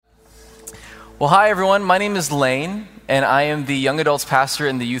Well, hi everyone. My name is Lane, and I am the young adults pastor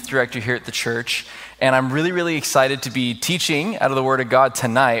and the youth director here at the church. And I'm really excited to be teaching out of the Word of God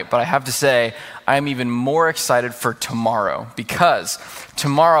tonight. But I have to say, I'm even more excited for tomorrow, because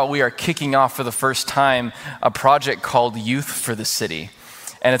tomorrow we are kicking off for the first time a project called Youth for the City.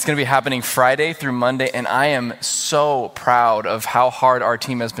 And it's going to be happening Friday through Monday, and I am so proud of how hard our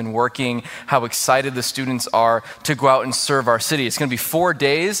team has been working, how excited the students are to go out and serve our city. It's going to be 4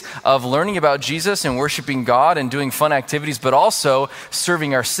 days of learning about Jesus and worshiping God and doing fun activities, but also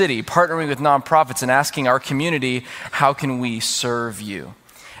serving our city, partnering with nonprofits and asking our community, how can we serve you?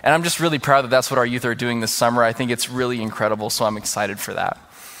 And I'm just really proud that that's what our youth are doing this summer. I think it's really incredible, so I'm excited for that.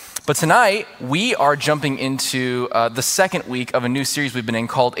 But tonight, we are jumping into the second week of a new series we've been in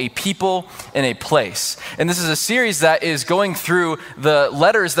called A People in a Place. And this is a series that is going through the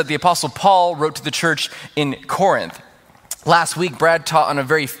letters that the Apostle Paul wrote to the church in Corinth. Last week, Brad taught on a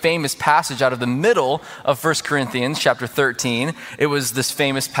very famous passage out of the middle of 1 Corinthians chapter 13. It was this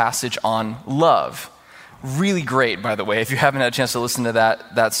famous passage on love. Really great, by the way. If you haven't had a chance to listen to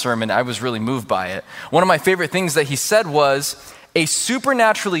that sermon, I was really moved by it. One of my favorite things that he said was, a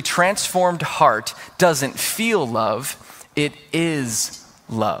supernaturally transformed heart doesn't feel love, it is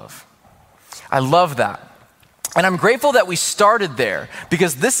love. I love that. And I'm grateful that we started there,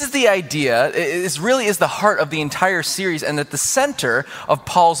 because this is the idea, it really is the heart of the entire series and at the center of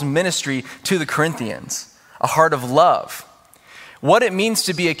Paul's ministry to the Corinthians, a heart of love. What it means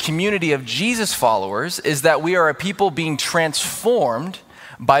to be a community of Jesus followers is that we are a people being transformed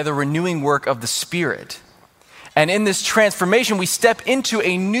by the renewing work of the Spirit. And in this transformation, we step into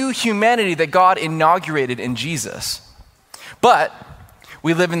a new humanity that God inaugurated in Jesus. But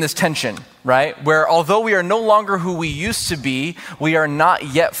we live in this tension, right? Where although we are no longer who we used to be, we are not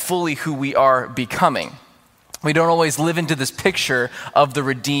yet fully who we are becoming. We don't always live into this picture of the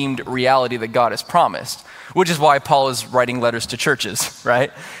redeemed reality that God has promised, which is why Paul is writing letters to churches,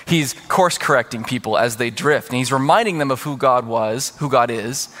 right? He's course correcting people as they drift, and he's reminding them of who God was, who God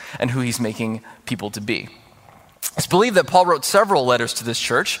is, and who he's making people to be. It's believed that Paul wrote several letters to this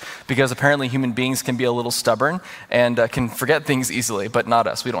church because apparently human beings can be a little stubborn and can forget things easily, but not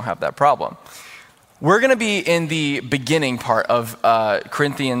us. We don't have that problem. We're going to be in the beginning part of 1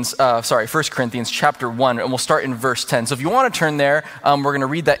 Corinthians chapter 1, and we'll start in verse 10. So if you want to turn there, we're going to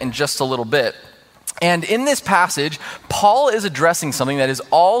read that in just a little bit. And in this passage, Paul is addressing something that is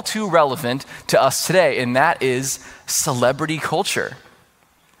all too relevant to us today, and that is celebrity culture.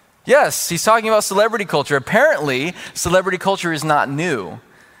 Yes, he's talking about celebrity culture. Apparently, celebrity culture is not new.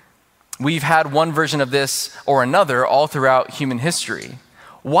 We've had one version of this or another all throughout human history.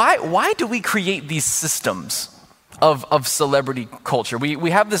 Why do we create these systems of celebrity culture? We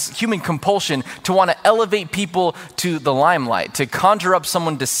have this human compulsion to want to elevate people to the limelight, to conjure up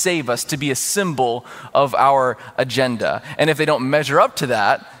someone to save us, to be a symbol of our agenda. And if they don't measure up to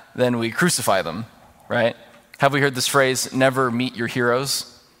that, then we crucify them, right? Have we heard this phrase, never meet your heroes?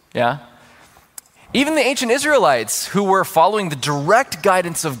 Yeah? Even the ancient Israelites, who were following the direct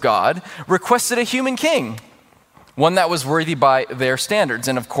guidance of God, requested a human king, one that was worthy by their standards.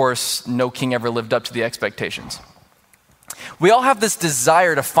 And of course, no king ever lived up to the expectations. We all have this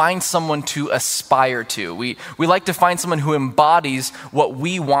desire to find someone to aspire to. We like to find someone who embodies what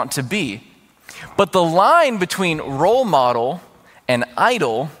we want to be. But the line between role model and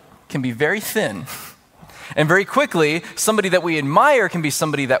idol can be very thin. And very quickly, somebody that we admire can be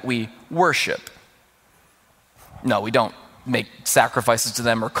somebody that we worship. No, we don't make sacrifices to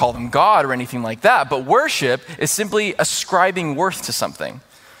them or call them God or anything like that, but worship is simply ascribing worth to something.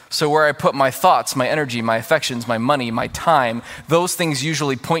 So where I put my thoughts, my energy, my affections, my money, my time, those things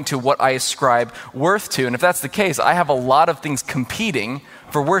usually point to what I ascribe worth to. And if that's the case, I have a lot of things competing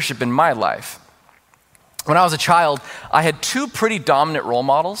for worship in my life. When I was a child, I had two pretty dominant role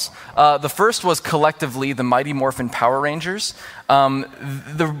models. The first was collectively the Mighty Morphin Power Rangers.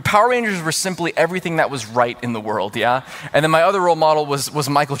 The Power Rangers were simply everything that was right in the world, yeah? And then my other role model was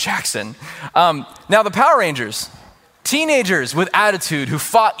Michael Jackson. Now the Power Rangers, teenagers with attitude who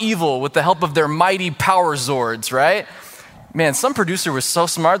fought evil with the help of their mighty power zords, right? Man, some producer was so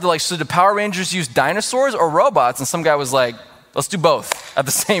smart. They're like, so do Power Rangers use dinosaurs or robots? And some guy was like, let's do both at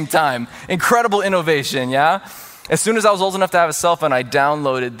the same time. Incredible innovation, yeah? As soon as I was old enough to have a cell phone, I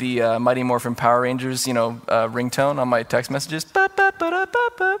downloaded the Mighty Morphin Power Rangers, ringtone on my text messages.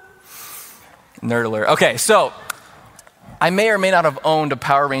 Nerd alert. Okay, so I may or may not have owned a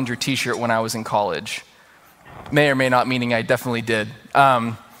Power Ranger t-shirt when I was in college. May or may not, meaning I definitely did.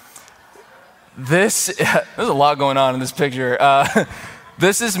 There's a lot going on in this picture.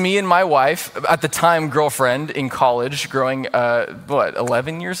 This is me and my wife, at the time girlfriend in college, growing,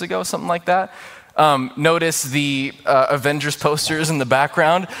 11 years ago, something like that. Notice the Avengers posters in the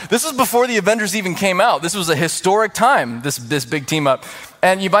background. This was before the Avengers even came out. This was a historic time, this big team up.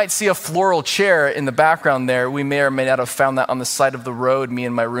 And you might see a floral chair in the background there. We may or may not have found that on the side of the road, me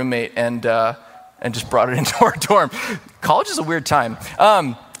and my roommate, and just brought it into our dorm. College is a weird time.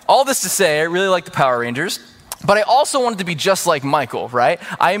 All this to say, I really like the Power Rangers. But I also wanted to be just like Michael, right?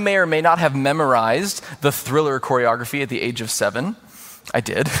 I may or may not have memorized the Thriller choreography at the age of 7. I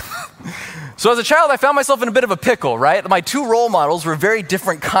did. So as a child, I found myself in a bit of a pickle, right? My two role models were very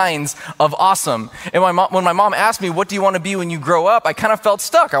different kinds of awesome. And when my mom asked me, what do you want to be when you grow up? I kind of felt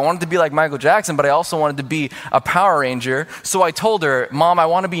stuck. I wanted to be like Michael Jackson, but I also wanted to be a Power Ranger. So I told her, Mom, I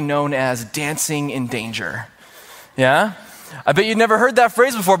want to be known as Dancing in Danger. Yeah? I bet you'd never heard that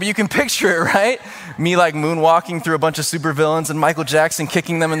phrase before, but you can picture it, right? Me like moonwalking through a bunch of supervillains and Michael Jackson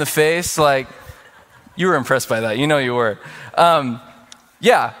kicking them in the face. Like, you were impressed by that. You know you were.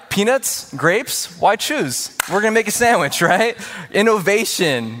 Yeah, peanuts, grapes, why choose? We're going to make a sandwich, right?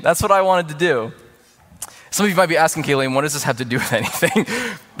 Innovation, that's what I wanted to do. Some of you might be asking, Kayleen, what does this have to do with anything?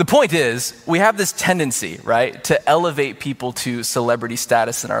 The point is, we have this tendency, right, to elevate people to celebrity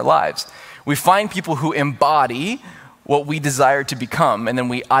status in our lives. We find people who embody what we desire to become, and then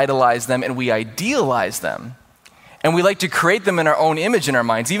we idolize them and we idealize them. And we like to create them in our own image in our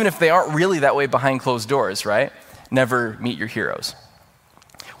minds, even if they aren't really that way behind closed doors, right? Never meet your heroes.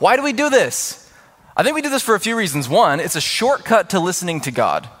 Why do we do this? I think we do this for a few reasons. One, it's a shortcut to listening to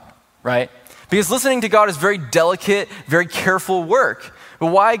God, right? Because listening to God is very delicate, very careful work. But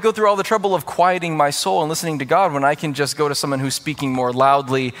why go through all the trouble of quieting my soul and listening to God when I can just go to someone who's speaking more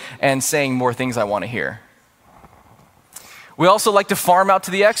loudly and saying more things I want to hear? We also like to farm out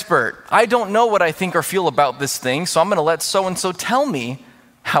to the expert. I don't know what I think or feel about this thing, so I'm going to let so-and-so tell me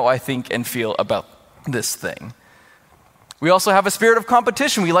how I think and feel about this thing. We also have a spirit of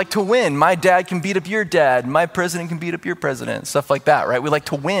competition. We like to win. My dad can beat up your dad. My president can beat up your president. Stuff like that, right? We like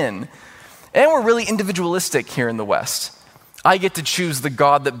to win. And we're really individualistic here in the West. I get to choose the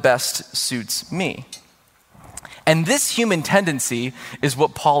God that best suits me. And this human tendency is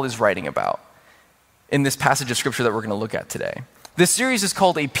what Paul is writing about in this passage of scripture that we're going to look at today. This series is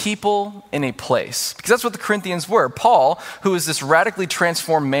called A People in a Place, because that's what the Corinthians were. Paul, who is this radically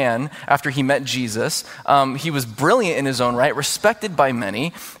transformed man after he met Jesus, he was brilliant in his own right, respected by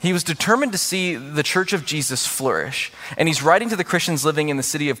many. He was determined to see the church of Jesus flourish. And he's writing to the Christians living in the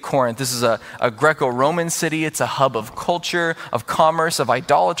city of Corinth. This is a Greco-Roman city. It's a hub of culture, of commerce, of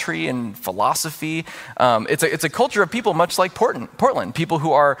idolatry and philosophy. It's a culture of people much like Portland, people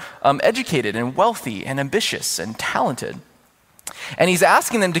who are educated and wealthy and ambitious and talented. And he's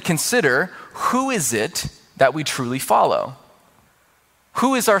asking them to consider, who is it that we truly follow?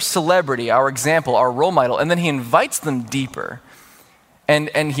 Who is our celebrity, our example, our role model? And then he invites them deeper.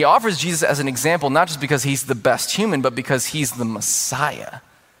 And he offers Jesus as an example, not just because he's the best human, but because he's the Messiah.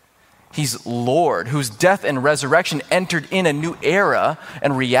 He's Lord, whose death and resurrection entered in a new era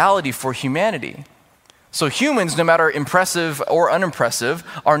and reality for humanity. So humans, no matter impressive or unimpressive,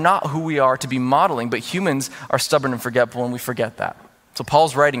 are not who we are to be modeling, but humans are stubborn and forgetful, and we forget that. So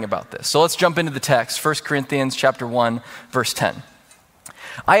Paul's writing about this. So let's jump into the text, 1 Corinthians chapter 1, verse 10.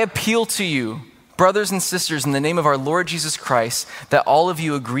 I appeal to you, brothers and sisters, in the name of our Lord Jesus Christ, that all of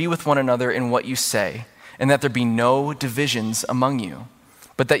you agree with one another in what you say, and that there be no divisions among you,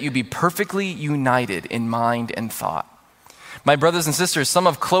 but that you be perfectly united in mind and thought. My brothers and sisters, some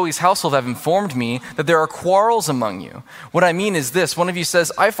of Chloe's household have informed me that there are quarrels among you. What I mean is this: one of you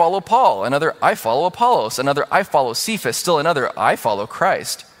says, I follow Paul, another, I follow Apollos, another, I follow Cephas, still another, I follow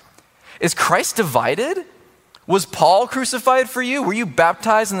Christ. Is Christ divided? Was Paul crucified for you? Were you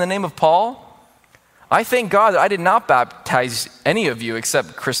baptized in the name of Paul? I thank God that I did not baptize any of you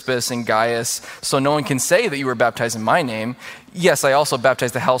except Crispus and Gaius, so no one can say that you were baptized in my name. Yes, I also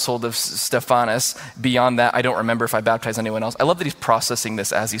baptized the household of Stephanas. Beyond that, I don't remember if I baptized anyone else. I love that he's processing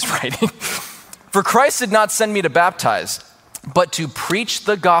this as he's writing. For Christ did not send me to baptize, but to preach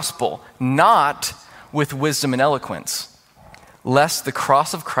the gospel, not with wisdom and eloquence, lest the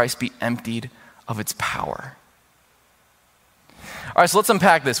cross of Christ be emptied of its power. All right, so let's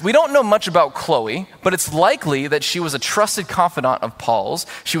unpack this. We don't know much about Chloe, but it's likely that she was a trusted confidant of Paul's.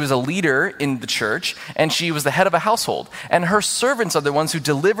 She was a leader in the church, and she was the head of a household. And her servants are the ones who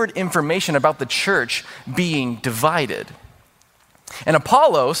delivered information about the church being divided. And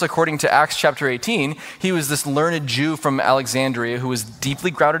Apollos, according to Acts chapter 18, he was this learned Jew from Alexandria who was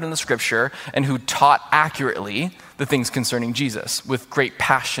deeply grounded in the scripture and who taught accurately the things concerning Jesus with great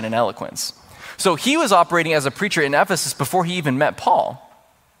passion and eloquence. So he was operating as a preacher in Ephesus before he even met Paul.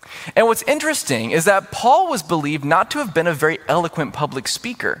 And what's interesting is that Paul was believed not to have been a very eloquent public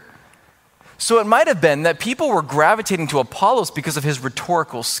speaker. So it might have been that people were gravitating to Apollos because of his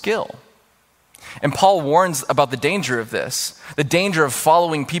rhetorical skill. And Paul warns about the danger of this, the danger of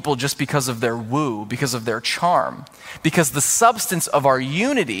following people just because of their woo, because of their charm, because the substance of our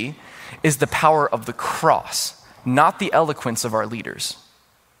unity is the power of the cross, not the eloquence of our leaders.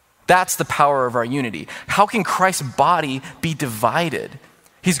 That's the power of our unity. How can Christ's body be divided?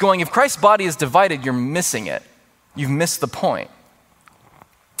 He's going, if Christ's body is divided, you're missing it. You've missed the point.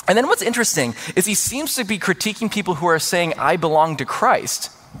 And then what's interesting is he seems to be critiquing people who are saying, I belong to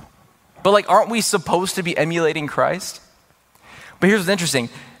Christ. But aren't we supposed to be emulating Christ? But here's what's interesting.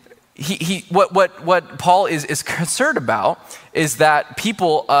 What Paul is concerned about is that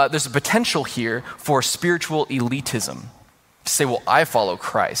people, there's a potential here for spiritual elitism. To say, well, I follow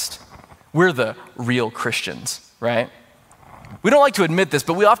Christ. We're the real Christians, right? We don't like to admit this,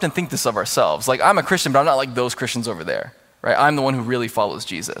 but we often think this of ourselves. I'm a Christian, but I'm not like those Christians over there, right? I'm the one who really follows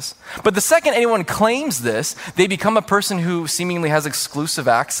Jesus. But the second anyone claims this, they become a person who seemingly has exclusive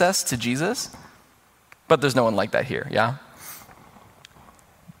access to Jesus. But there's no one like that here, yeah?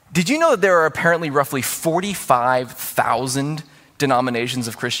 Did you know that there are apparently roughly 45,000 denominations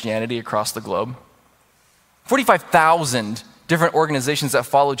of Christianity across the globe? 45,000 different organizations that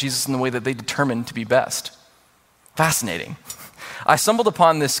follow Jesus in the way that they determine to be best. Fascinating. I stumbled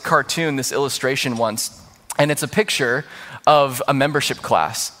upon this cartoon, this illustration once, and it's a picture of a membership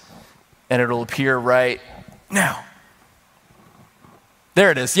class. And it'll appear right now.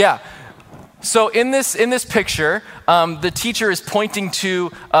 There it is, yeah. So in this picture, the teacher is pointing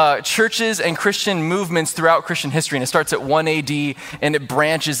to churches and Christian movements throughout Christian history, and it starts at 1 AD, and it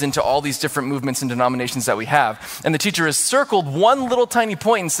branches into all these different movements and denominations that we have. And the teacher has circled one little tiny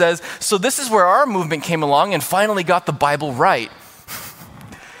point and says, so this is where our movement came along and finally got the Bible right.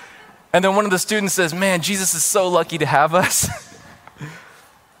 And then one of the students says, man, Jesus is so lucky to have us.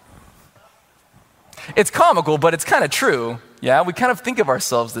 It's comical, but it's kind of true. Yeah, we kind of think of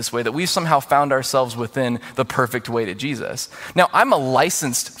ourselves this way, that we've somehow found ourselves within the perfect way to Jesus. Now, I'm a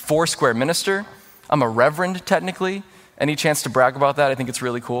licensed Foursquare minister. I'm a reverend, technically. Any chance to brag about that? I think it's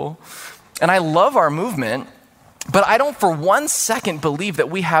really cool. And I love our movement, but I don't for 1 second believe that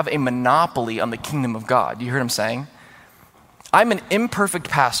we have a monopoly on the kingdom of God. You heard him saying? I'm an imperfect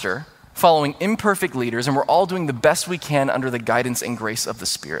pastor following imperfect leaders, and we're all doing the best we can under the guidance and grace of the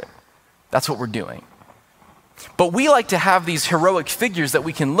Spirit. That's what we're doing. But we like to have these heroic figures that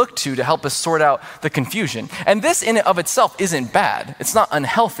we can look to help us sort out the confusion. And this in and of itself isn't bad. It's not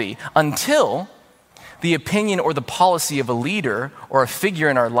unhealthy until the opinion or the policy of a leader or a figure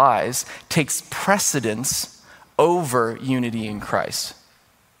in our lives takes precedence over unity in Christ.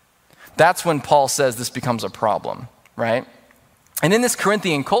 That's when Paul says this becomes a problem, right? And in this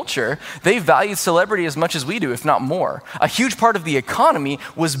Corinthian culture, they valued celebrity as much as we do, if not more. A huge part of the economy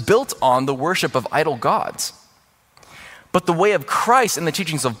was built on the worship of idol gods. But the way of Christ and the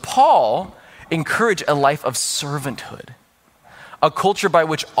teachings of Paul encourage a life of servanthood, a culture by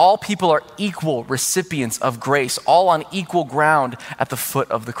which all people are equal recipients of grace, all on equal ground at the foot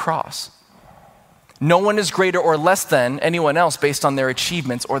of the cross. No one is greater or less than anyone else based on their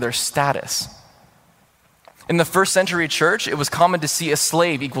achievements or their status. In the first century church, it was common to see a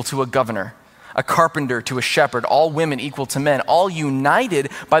slave equal to a governor, a carpenter to a shepherd, all women equal to men, all united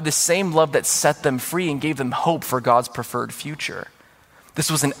by the same love that set them free and gave them hope for God's preferred future. This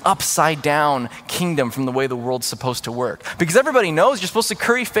was an upside down kingdom from the way the world's supposed to work. Because everybody knows you're supposed to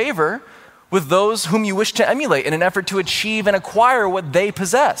curry favor with those whom you wish to emulate in an effort to achieve and acquire what they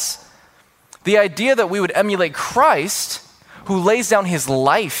possess. The idea that we would emulate Christ, who lays down his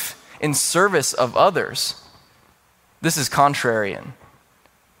life in service of others, this is contrarian.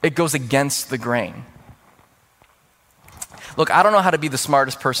 It goes against the grain. Look, I don't know how to be the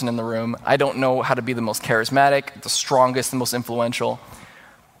smartest person in the room. I don't know how to be the most charismatic, the strongest, the most influential.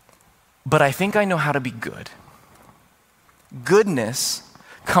 But I think I know how to be good. Goodness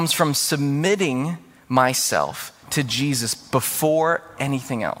comes from submitting myself to Jesus before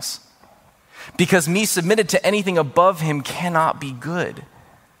anything else. Because me submitted to anything above him cannot be good.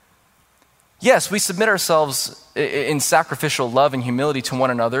 Yes, we submit ourselves in sacrificial love and humility to one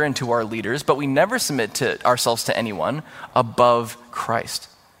another and to our leaders, but we never submit ourselves to anyone above Christ.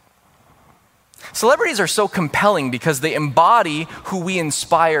 Celebrities are so compelling because they embody who we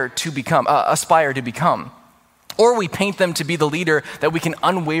aspire to become. Or we paint them to be the leader that we can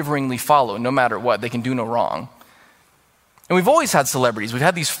unwaveringly follow, no matter what. They can do no wrong. And we've always had celebrities. We've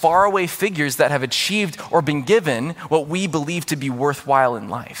had these faraway figures that have achieved or been given what we believe to be worthwhile in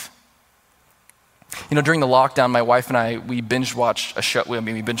life. During the lockdown, my wife and I, we binge watched a show.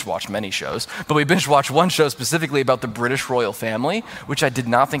 We binge watched many shows, but we binge watched one show specifically about the British royal family, which I did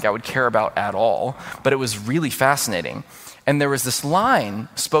not think I would care about at all, but it was really fascinating. And there was this line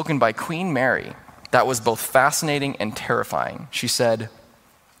spoken by Queen Mary that was both fascinating and terrifying. She said,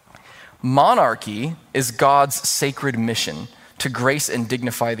 "Monarchy is God's sacred mission to grace and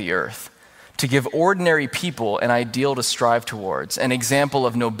dignify the earth, to give ordinary people an ideal to strive towards, an example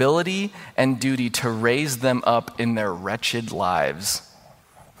of nobility and duty to raise them up in their wretched lives."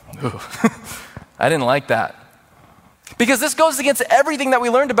 Ooh. I didn't like that. Because this goes against everything that we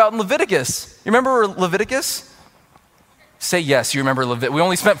learned about in Leviticus. You remember Leviticus? Say yes, you remember Leviticus. We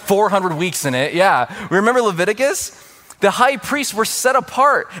only spent 400 weeks in it. Yeah, remember Leviticus? The high priests were set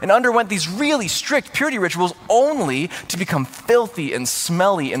apart and underwent these really strict purity rituals only to become filthy and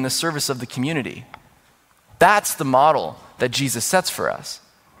smelly in the service of the community. That's the model that Jesus sets for us.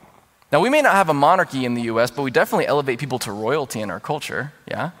 Now, we may not have a monarchy in the US, but we definitely elevate people to royalty in our culture,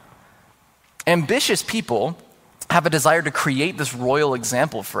 yeah? Ambitious people have a desire to create this royal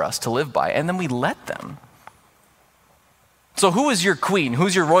example for us to live by, and then we let them. So who is your queen?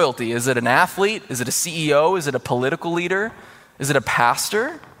 Who's your royalty? Is it an athlete? Is it a CEO? Is it a political leader? Is it a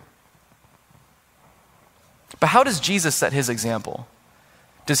pastor? But how does Jesus set his example?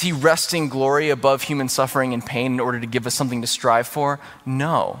 Does he rest in glory above human suffering and pain in order to give us something to strive for?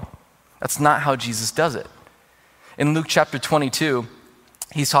 No, that's not how Jesus does it. In Luke chapter 22,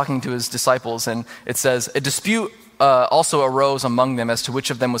 he's talking to his disciples, and it says, "A dispute also arose among them as to which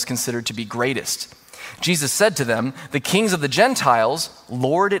of them was considered to be greatest. Jesus said to them, 'The kings of the Gentiles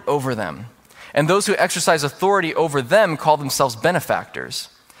lord it over them, and those who exercise authority over them call themselves benefactors.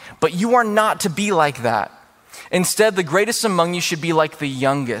 But you are not to be like that. Instead, the greatest among you should be like the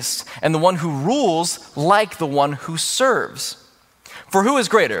youngest, and the one who rules like the one who serves. For who is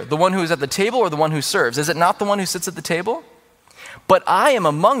greater, the one who is at the table or the one who serves? Is it not the one who sits at the table? But I am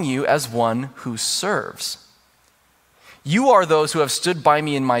among you as one who serves. You are those who have stood by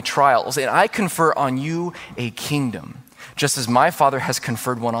me in my trials, and I confer on you a kingdom, just as my Father has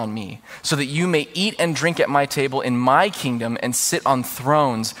conferred one on me, so that you may eat and drink at my table in my kingdom and sit on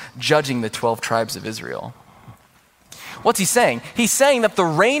thrones judging the 12 tribes of Israel.'" What's he saying? He's saying that the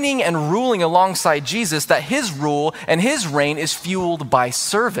reigning and ruling alongside Jesus, that his rule and his reign is fueled by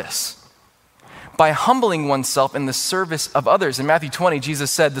service, by humbling oneself in the service of others. In Matthew 20, Jesus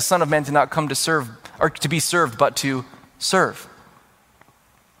said, "The Son of Man did not come to serve or to be served, but to serve."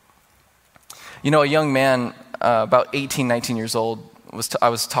 A young man, about 18, 19 years old, I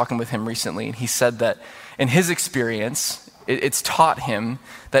was talking with him recently, and he said that in his experience, it's taught him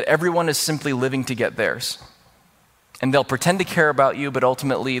that everyone is simply living to get theirs. And they'll pretend to care about you, but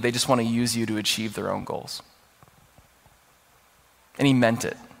ultimately they just want to use you to achieve their own goals. And he meant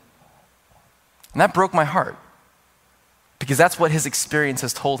it. And that broke my heart, because that's what his experience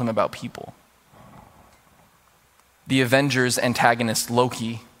has told him about people. The Avengers antagonist,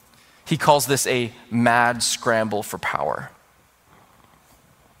 Loki, he calls this a mad scramble for power.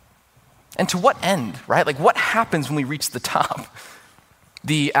 And to what end, right? Like, what happens when we reach the top?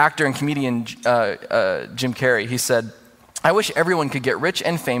 The actor and comedian Jim Carrey, he said, "I wish everyone could get rich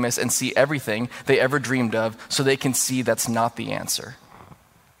and famous and see everything they ever dreamed of so they can see that's not the answer."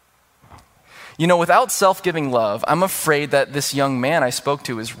 Without self-giving love, I'm afraid that this young man I spoke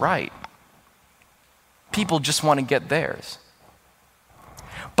to is right. People just want to get theirs.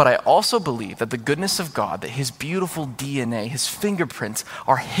 But I also believe that the goodness of God, that his beautiful DNA, his fingerprints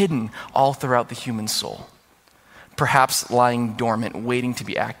are hidden all throughout the human soul, perhaps lying dormant, waiting to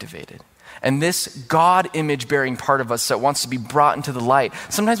be activated. And this God image-bearing part of us that wants to be brought into the light,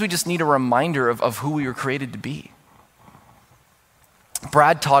 sometimes we just need a reminder of who we were created to be.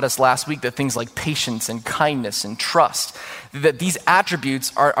 Brad taught us last week that things like patience and kindness and trust, that these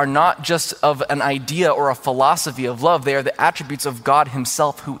attributes are not just of an idea or a philosophy of love, they are the attributes of God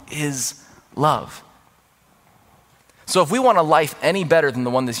himself, who is love. So if we want a life any better than the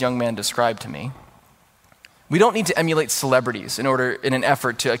one this young man described to me, we don't need to emulate celebrities in an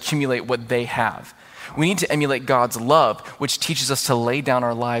effort to accumulate what they have. We need to emulate God's love, which teaches us to lay down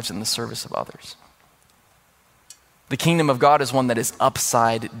our lives in the service of others. The kingdom of God is one that is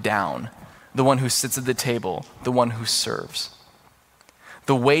upside down, the one who sits at the table, the one who serves.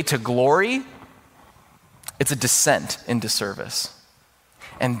 The way to glory, it's a descent into service.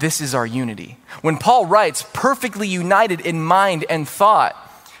 And this is our unity. When Paul writes, perfectly united in mind and thought,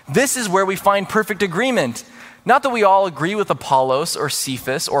 this is where we find perfect agreement. Not that we all agree with Apollos or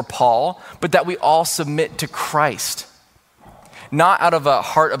Cephas or Paul, but that we all submit to Christ. Not out of a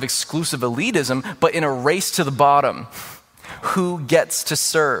heart of exclusive elitism, but in a race to the bottom. Who gets to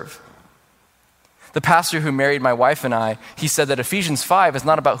serve? The pastor who married my wife and I, he said that Ephesians 5 is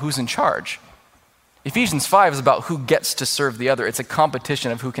not about who's in charge. Ephesians 5 is about who gets to serve the other. It's a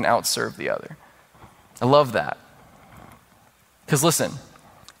competition of who can outserve the other. I love that. Because listen,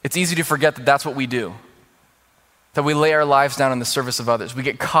 it's easy to forget that that's what we do. That we lay our lives down in the service of others. We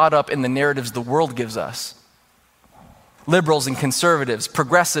get caught up in the narratives the world gives us. Liberals and conservatives,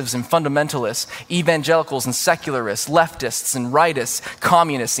 progressives and fundamentalists, evangelicals and secularists, leftists and rightists,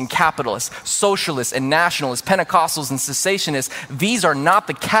 communists and capitalists, socialists and nationalists, Pentecostals and cessationists. These are not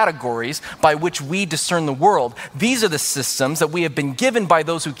the categories by which we discern the world. These are the systems that we have been given by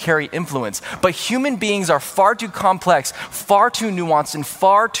those who carry influence. But human beings are far too complex, far too nuanced, and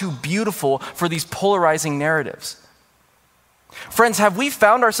far too beautiful for these polarizing narratives. Friends, have we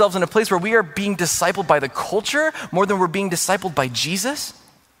found ourselves in a place where we are being discipled by the culture more than we're being discipled by Jesus?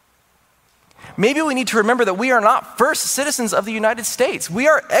 Maybe we need to remember that we are not first citizens of the United States. We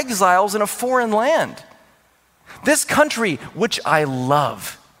are exiles in a foreign land. This country, which I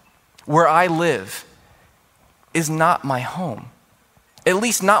love, where I live, is not my home. At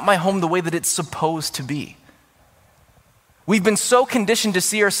least not my home the way that it's supposed to be. We've been so conditioned to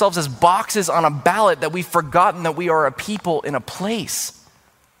see ourselves as boxes on a ballot that we've forgotten that we are a people in a place.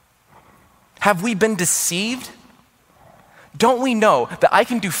 Have we been deceived? Don't we know that I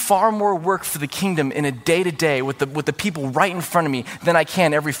can do far more work for the kingdom in a day-to-day with the people right in front of me than I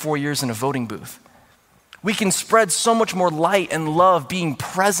can every 4 years in a voting booth? We can spread so much more light and love being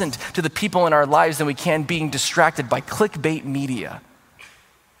present to the people in our lives than we can being distracted by clickbait media.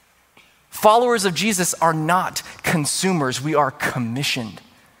 Followers of Jesus are not consumers, we are commissioned.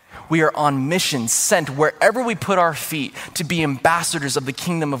 We are on mission, sent wherever we put our feet to be ambassadors of the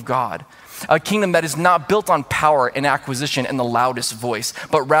kingdom of God. A kingdom that is not built on power and acquisition and the loudest voice,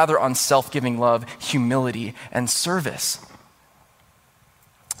 but rather on self-giving love, humility, and service.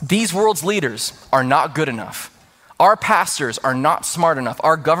 These world's leaders are not good enough. Our pastors are not smart enough.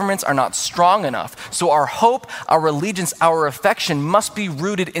 Our governments are not strong enough. So our hope, our allegiance, our affection must be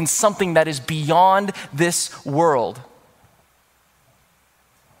rooted in something that is beyond this world.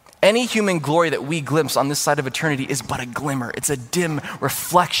 Any human glory that we glimpse on this side of eternity is but a glimmer. It's a dim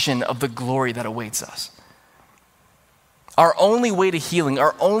reflection of the glory that awaits us. Our only way to healing,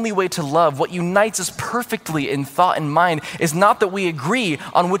 our only way to love, what unites us perfectly in thought and mind is not that we agree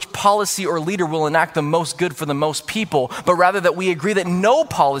on which policy or leader will enact the most good for the most people, but rather that we agree that no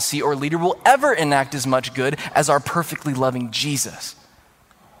policy or leader will ever enact as much good as our perfectly loving Jesus.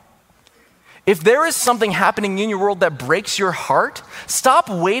 If there is something happening in your world that breaks your heart, stop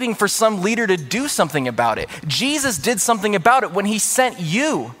waiting for some leader to do something about it. Jesus did something about it when he sent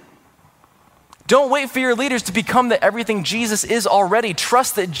you. Don't wait for your leaders to become the everything Jesus is already.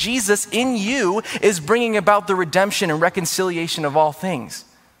 Trust that Jesus in you is bringing about the redemption and reconciliation of all things.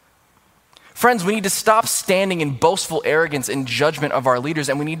 Friends, we need to stop standing in boastful arrogance and judgment of our leaders,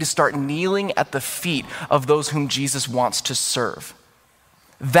 and we need to start kneeling at the feet of those whom Jesus wants to serve.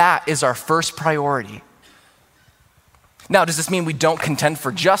 That is our first priority. Now, does this mean we don't contend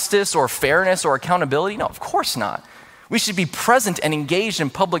for justice or fairness or accountability? No, of course not. We should be present and engaged in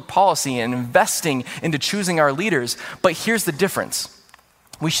public policy and investing into choosing our leaders. But here's the difference.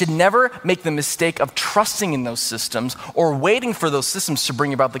 We should never make the mistake of trusting in those systems or waiting for those systems to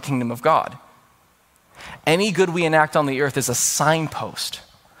bring about the kingdom of God. Any good we enact on the earth is a signpost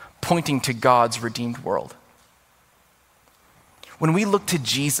pointing to God's redeemed world. When we look to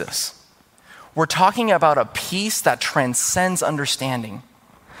Jesus, we're talking about a peace that transcends understanding.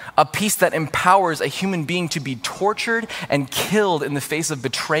 A peace that empowers a human being to be tortured and killed in the face of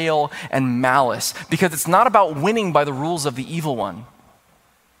betrayal and malice, because it's not about winning by the rules of the evil one.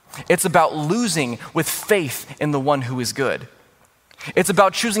 It's about losing with faith in the one who is good. It's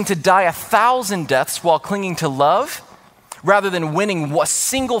about choosing to die 1,000 deaths while clinging to love, rather than winning a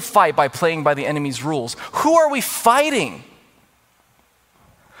single fight by playing by the enemy's rules. Who are we fighting?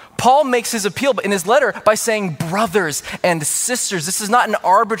 Paul makes his appeal in his letter by saying brothers and sisters. This is not an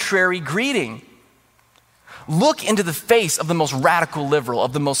arbitrary greeting. Look into the face of the most radical liberal,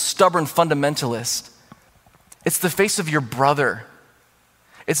 of the most stubborn fundamentalist. It's the face of your brother.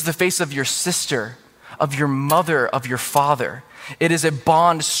 It's the face of your sister, of your mother, of your father. It is a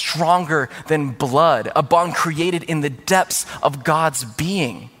bond stronger than blood, a bond created in the depths of God's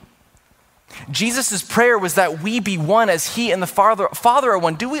being. Jesus' prayer was that we be one as he and the Father are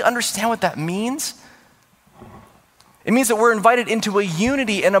one. Do we understand what that means? It means that we're invited into a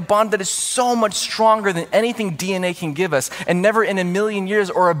unity and a bond that is so much stronger than anything DNA can give us. And never in a million years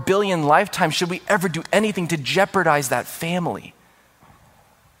or a billion lifetimes should we ever do anything to jeopardize that family.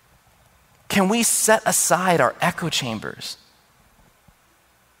 Can we set aside our echo chambers?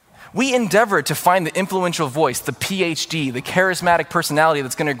 We endeavor to find the influential voice, the PhD, the charismatic personality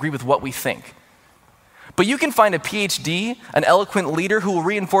that's going to agree with what we think. But you can find a PhD, an eloquent leader who will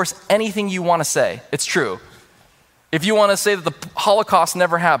reinforce anything you want to say. It's true. If you want to say that the Holocaust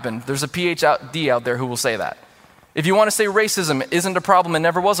never happened, there's a PhD out there who will say that. If you want to say racism isn't a problem and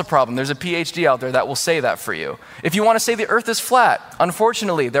never was a problem, there's a PhD out there that will say that for you. If you want to say the earth is flat,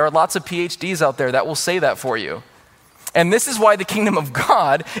 unfortunately, there are lots of PhDs out there that will say that for you. And this is why the kingdom of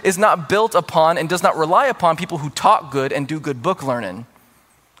God is not built upon and does not rely upon people who talk good and do good book learning.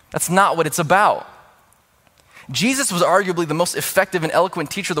 That's not what it's about. Jesus was arguably the most effective and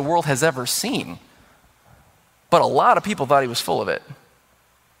eloquent teacher the world has ever seen. But a lot of people thought he was full of it.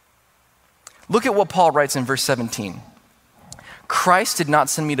 Look at what Paul writes in verse 17. Christ did not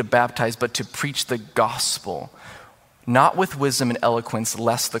send me to baptize, but to preach the gospel, not with wisdom and eloquence,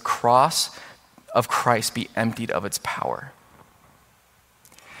 lest the cross of Christ be emptied of its power.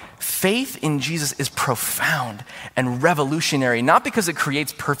 Faith in Jesus is profound and revolutionary, not because it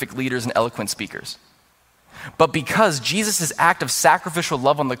creates perfect leaders and eloquent speakers, but because Jesus' act of sacrificial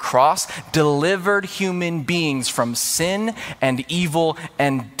love on the cross delivered human beings from sin and evil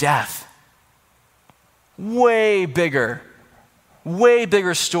and death. Way bigger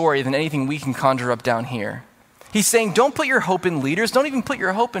story than anything we can conjure up down here. He's saying, don't put your hope in leaders. Don't even put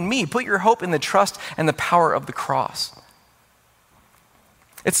your hope in me. Put your hope in the trust and the power of the cross.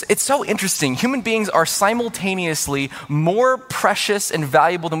 It's so interesting. Human beings are simultaneously more precious and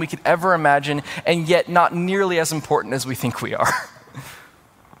valuable than we could ever imagine, and yet not nearly as important as we think we are.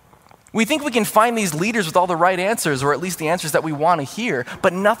 We think we can find these leaders with all the right answers, or at least the answers that we want to hear,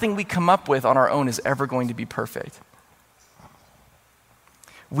 but nothing we come up with on our own is ever going to be perfect.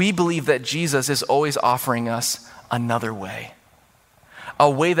 We believe that Jesus is always offering us another way, a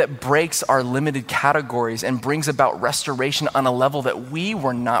way that breaks our limited categories and brings about restoration on a level that we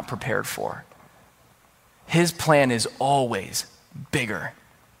were not prepared for. His plan is always bigger,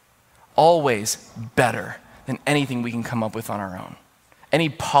 always better than anything we can come up with on our own. Any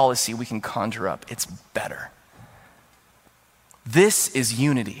policy we can conjure up, it's better. This is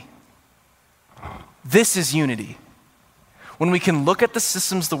unity. This is unity. When we can look at the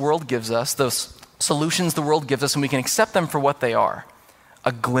systems the world gives us, those solutions the world gives us, and we can accept them for what they are,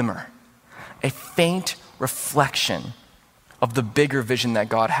 a glimmer, a faint reflection of the bigger vision that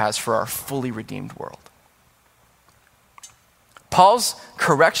God has for our fully redeemed world. Paul's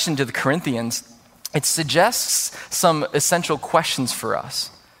correction to the Corinthians, it suggests some essential questions for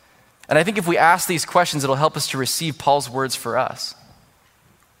us. And I think if we ask these questions, it'll help us to receive Paul's words for us.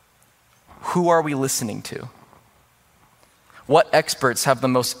 Who are we listening to? What experts have the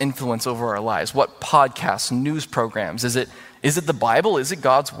most influence over our lives? What podcasts, news programs? Is it the Bible? Is it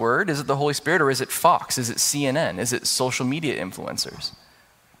God's word? Is it the Holy Spirit? Or is it Fox? Is it CNN? Is it social media influencers?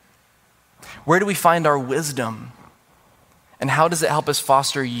 Where do we find our wisdom? And how does it help us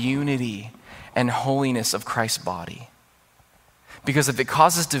foster unity and holiness of Christ's body? Because if it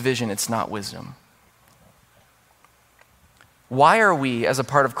causes division, it's not wisdom. Why are we, as a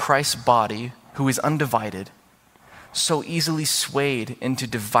part of Christ's body, who is undivided, so easily swayed into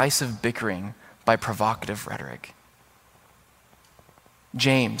divisive bickering by provocative rhetoric?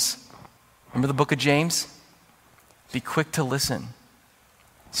 James, remember the book of James? Be quick to listen,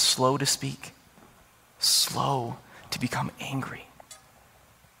 slow to speak, slow to become angry.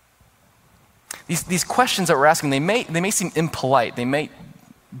 These questions that we're asking, they may seem impolite, they may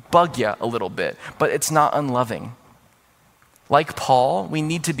bug you a little bit, but it's not unloving. Like Paul, we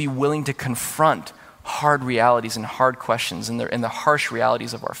need to be willing to confront hard realities and hard questions and the harsh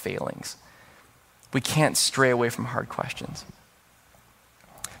realities of our failings. We can't stray away from hard questions.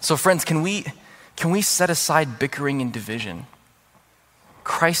 So friends, can we set aside bickering and division?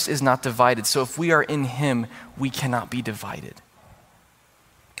 Christ is not divided, so if we are in him, we cannot be divided.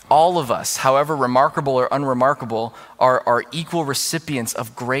 All of us, however remarkable or unremarkable, are equal recipients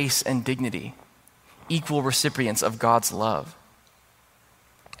of grace and dignity, equal recipients of God's love.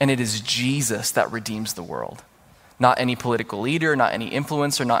 And it is Jesus that redeems the world. Not any political leader, not any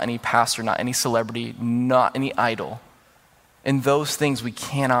influencer, not any pastor, not any celebrity, not any idol. In those things we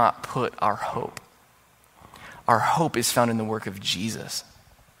cannot put our hope. Our hope is found in the work of Jesus,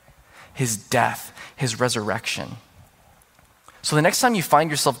 his death, his resurrection. So the next time you find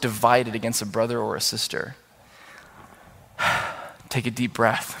yourself divided against a brother or a sister, take a deep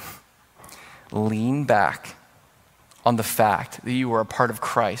breath. Lean back on the fact that you are a part of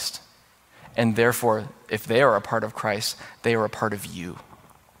Christ, and therefore, if they are a part of Christ, they are a part of you.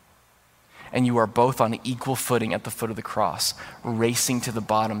 And you are both on equal footing at the foot of the cross, racing to the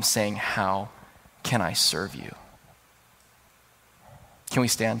bottom saying, how can I serve you? Can we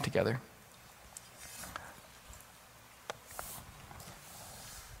stand together?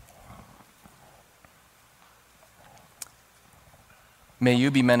 May you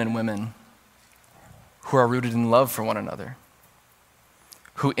be men and women who are rooted in love for one another,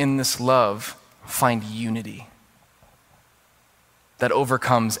 who in this love find unity that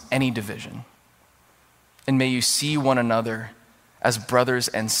overcomes any division. And may you see one another as brothers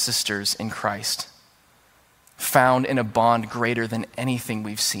and sisters in Christ, found in a bond greater than anything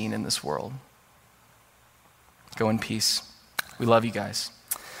we've seen in this world. Go in peace. We love you guys.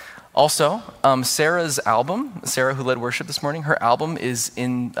 Also, Sarah's album, Sarah who led worship this morning, her album is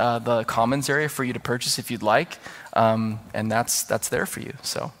in the Commons area for you to purchase if you'd like, and that's there for you.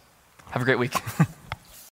 So have a great week.